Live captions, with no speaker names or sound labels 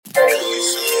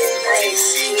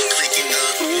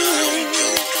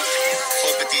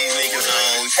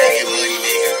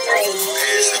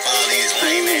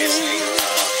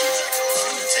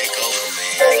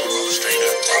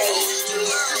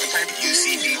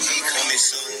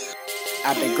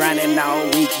I've been grinding all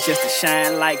week just to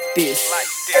shine like this.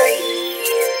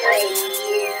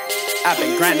 I've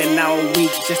been grinding all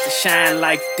week just to shine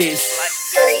like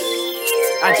this.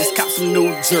 I just copped some new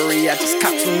jewelry, I just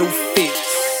copped some new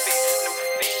fits.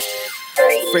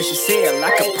 Fresh as hell,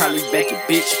 I could probably back your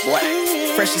bitch, boy.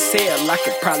 Fresh as hell, I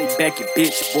could probably back your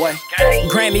bitch, boy.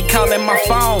 Granny calling my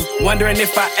phone, wondering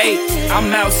if I ate.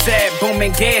 I'm outside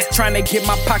booming gas, trying to get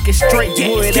my pocket straight.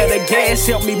 Wood of the gas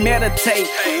help me meditate.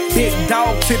 Big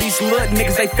dog to these little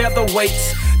niggas, they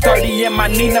featherweights. 30 in my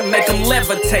Nina, make them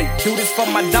levitate. Do this for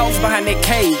my dogs behind that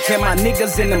cage and my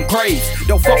niggas in them graves.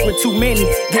 Don't fuck with too many,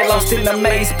 get lost in the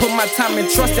maze. Put my time and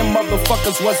trust in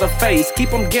motherfuckers was a phase.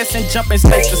 Keep them guessing, jumping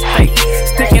state to state.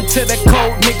 Sticking to the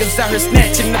code, niggas out here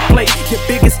snatching the plate. Your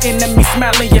biggest enemy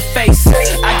smiling your face.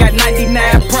 I got 99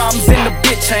 problems and the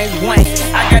bitch ain't one.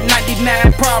 I got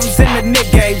 99 problems and the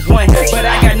nigga ain't one. But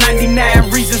I got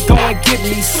 99 reasons, go and give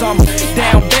me some.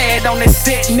 Down bad on that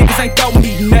set, niggas ain't throw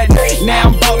me nothing. Now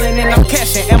I'm ballin' and I'm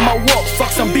cashing, and my walk,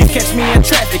 fuck some beef, catch me in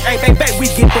traffic. Hey, baby, we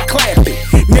get the clapping.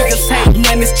 Niggas hatin'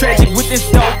 and it's tragic, with this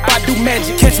dope I do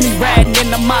magic. Catch me riding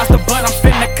in the Mazda, but I'm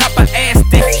finna cop a ass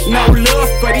stick. No love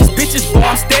for these bitches, boy,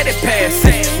 I'm steady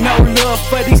passing. No love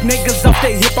for these niggas off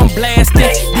their hip, I'm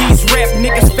blasting. These rap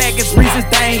niggas faggots, reasons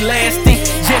they ain't lasting.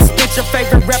 Just spit your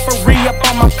favorite rapper up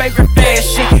on my favorite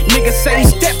fashion. Nigga say he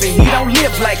steppin', he don't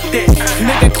live like that.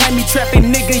 Nigga claim he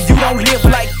trappin', nigga, you don't live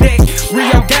like that.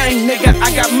 Rio gang, nigga, I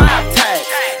got mob tags.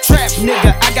 Trap,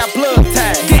 nigga, I got blood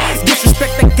tags.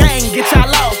 Disrespect the gang, get y'all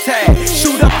all tagged.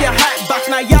 Shoot up your hot box,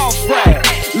 now y'all fried.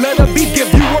 Let a beef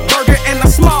give you a burger and a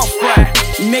small fry.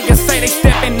 Niggas say they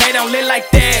steppin', they don't live like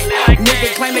that.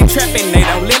 Nigga claim they trappin', they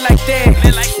don't live like that.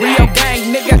 Rio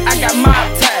gang, nigga, I got mob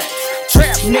tags.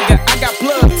 Trap, nigga, I got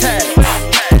blood tags.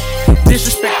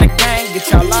 Disrespect the gang, get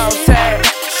y'all all tagged.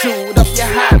 Shoot up your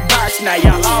hot box, now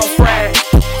y'all all fried.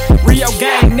 Rio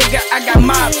gang, nigga, I got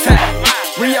mob tags.